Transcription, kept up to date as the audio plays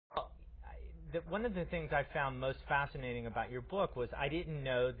one of the things I found most fascinating about your book was I didn't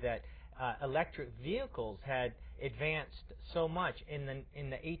know that electric vehicles had advanced so much in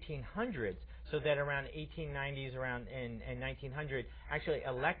the 1800s, so that around 1890s, around in 1900, actually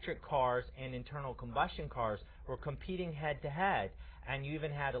electric cars and internal combustion cars were competing head to head. And you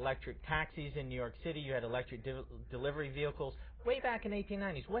even had electric taxis in New York City. You had electric delivery vehicles way back in the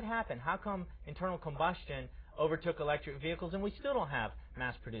 1890s. What happened? How come internal combustion overtook electric vehicles, and we still don't have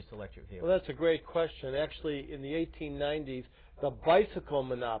mass-produced electric vehicles? Well, that's a great question. Actually, in the 1890s, the bicycle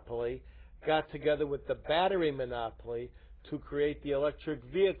monopoly got together with the battery monopoly to create the electric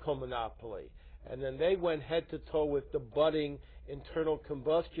vehicle monopoly. And then they went head-to-toe with the budding internal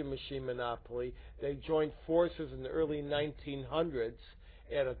combustion machine monopoly. They joined forces in the early 1900s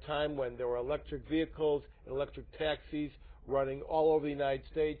at a time when there were electric vehicles and electric taxis running all over the United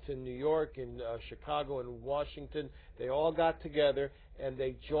States, in New York, in Chicago, and Washington. They all got together and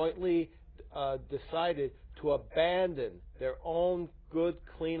they jointly decided to abandon their own good,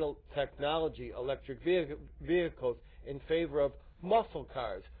 clean technology, electric vehicles, in favor of muscle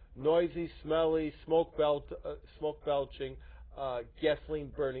cars, noisy, smelly, smoke belching,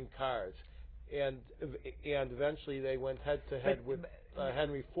 gasoline-burning cars. And eventually they went head-to-head with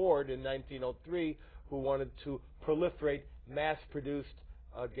Henry Ford in 1903, who wanted to proliferate mass-produced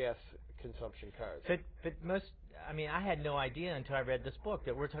gas consumption cars. But most, I mean, I had no idea until I read this book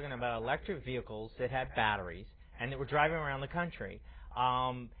that we're talking about electric vehicles that had batteries and that were driving around the country.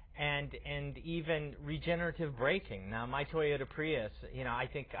 And even regenerative braking. Now, my Toyota Prius, you know, I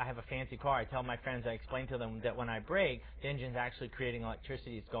think I have a fancy car. I tell my friends, I explain to them that when I brake, the engine's actually creating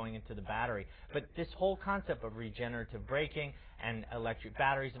electricity. It's going into the battery. But this whole concept of regenerative braking and electric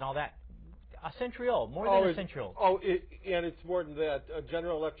batteries and all that, a century old, more than a century old. And it's more than that.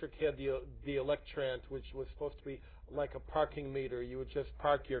 General Electric had the Electrant, which was supposed to be like a parking meter. You would just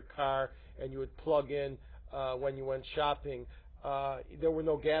park your car and you would plug in when you went shopping. There were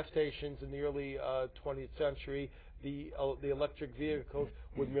no gas stations in the early 20th century. The electric vehicles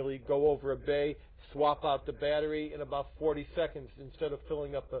would merely go over a bay, swap out the battery in about 40 seconds instead of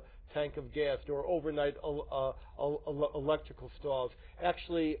filling up a tank of gas. There were overnight electrical stalls.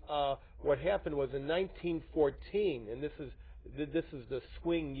 Actually, what happened was in 1914, and this is the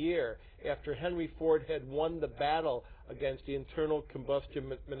swing year, after Henry Ford had won the battle against the internal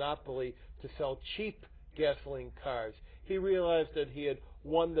combustion monopoly to sell cheap gasoline cars. He realized that he had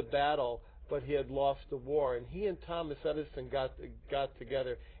won the battle, but he had lost the war. And he and Thomas Edison got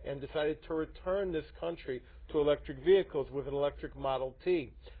together and decided to return this country to electric vehicles with an electric Model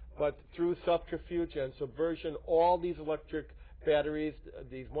T. But through subterfuge and subversion, all these electric batteries,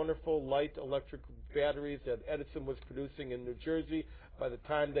 these wonderful light electric batteries that Edison was producing in New Jersey, by the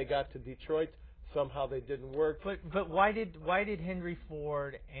time they got to Detroit, somehow they didn't work. But why did Henry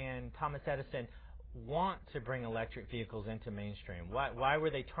Ford and Thomas Edison want to bring electric vehicles into mainstream? Why were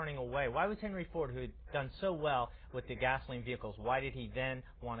they turning away? Why was Henry Ford, who had done so well with the gasoline vehicles, why did he then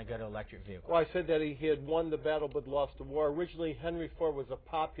want to go to electric vehicles? Well, I said that he had won the battle but lost the war. Originally, Henry Ford was a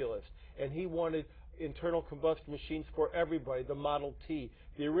populist, and he wanted internal combustion machines for everybody, the Model T.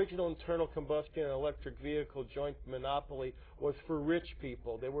 The original internal combustion and electric vehicle joint monopoly was for rich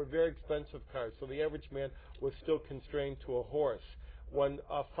people. They were very expensive cars, so the average man was still constrained to a horse. When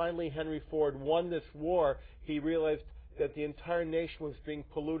finally Henry Ford won this war, he realized that the entire nation was being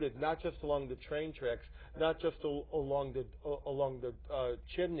polluted, not just along the train tracks, not just along the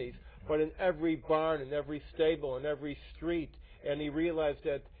chimneys, but in every barn, in every stable, in every street. And he realized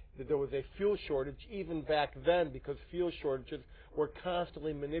that there was a fuel shortage even back then, because fuel shortages were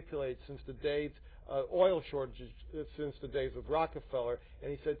constantly manipulated since the days, oil shortages since the days of Rockefeller.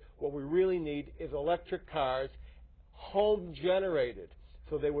 And he said, what we really need is electric cars, home generated.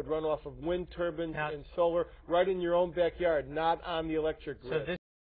 So they would run off of wind turbines and solar right in your own backyard, not on the electric grid.